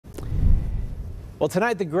Well,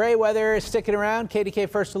 tonight the gray weather is sticking around. KDKA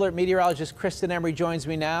First Alert meteorologist Kristin Emery joins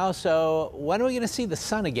me now. So when are we going to see the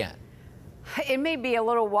sun again? It may be a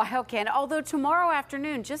little while, Ken, although tomorrow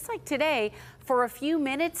afternoon, just like today, for a few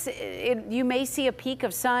minutes, you may see a peak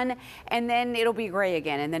of sun, and then it'll be gray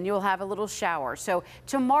again, and then you'll have a little shower. So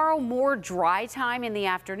tomorrow, more dry time in the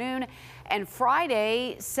afternoon, and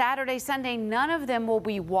Friday, Saturday, Sunday, none of them will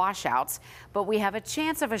be washouts, but we have a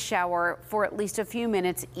chance of a shower for at least a few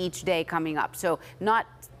minutes each day coming up. So not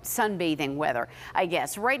sunbathing weather, I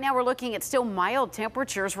guess. Right now we're looking at still mild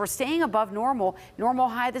temperatures. We're staying above normal. Normal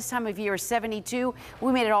high this time of year is 72.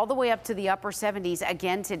 We made it all the way up to the upper 70s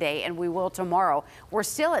again today, and we will tomorrow. We're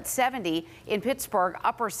still at 70 in Pittsburgh,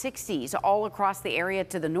 upper 60s all across the area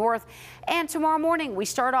to the north. And tomorrow morning we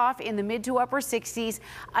start off in the mid to upper 60s.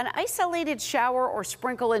 An isolated shower or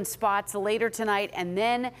sprinkle in spots later tonight and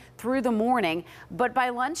then through the morning. But by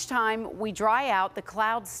lunchtime we dry out. The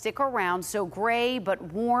clouds stick around, so gray but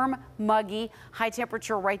warm, muggy, high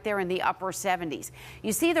temperature right there in the upper 70s.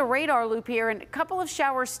 You see the radar loop here, and a couple of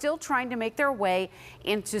showers still trying to make their way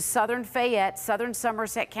into southern Fayette, southern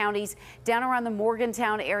Somerset counties, down around the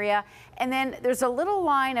Morgantown area. And then there's a little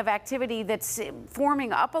line of activity that's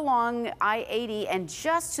forming up along I-80 and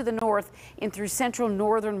just to the north in through central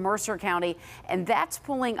northern Mercer County, and that's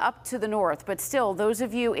pulling up to the north. But still, those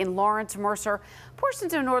of you in Lawrence, Mercer,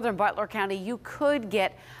 portions of northern Butler County, you could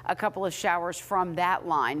get a couple of showers from that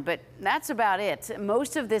line, but that's about it.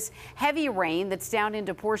 Most of this heavy rain that's down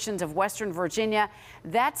into portions of western Virginia,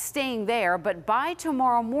 that's staying there, but by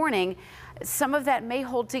tomorrow morning, some of that may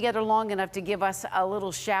hold together long enough to give us a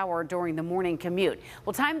little shower during the morning commute.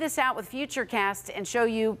 We'll time this out with Futurecast and show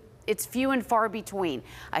you it's few and far between.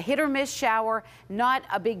 A hit or miss shower, not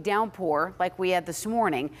a big downpour like we had this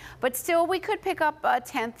morning, but still we could pick up a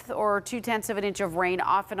 1/10 or 2/10 of an inch of rain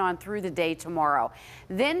off and on through the day tomorrow.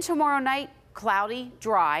 Then tomorrow night, cloudy,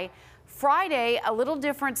 dry. Friday, a little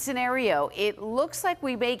different scenario. It looks like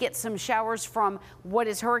we may get some showers from what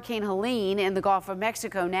is Hurricane Helene in the Gulf of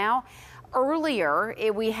Mexico now. Earlier,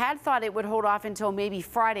 we had thought it would hold off until maybe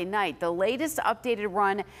Friday night. The latest updated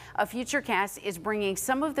run of Futurecast is bringing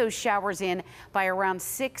some of those showers in by around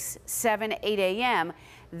 6, 7, 8 a.m.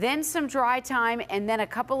 Then some dry time, and then a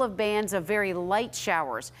couple of bands of very light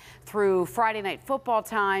showers through Friday night football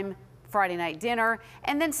time, Friday night dinner,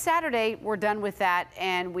 and then Saturday we're done with that,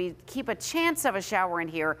 and we keep a chance of a shower in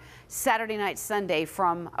here Saturday night, Sunday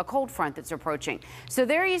from a cold front that's approaching. So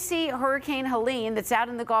there you see Hurricane Helene that's out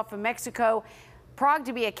in the Gulf of Mexico, prognosed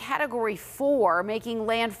to be a Category 4, making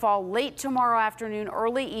landfall late tomorrow afternoon,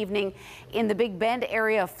 early evening in the Big Bend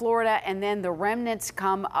area of Florida, and then the remnants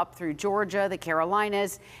come up through Georgia, the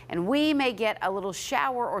Carolinas, and we may get a little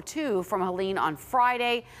shower or two from Helene on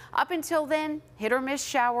Friday. Up until then, hit or miss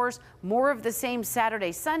showers, more of the same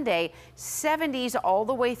Saturday, Sunday, 70s all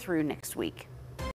the way through next week.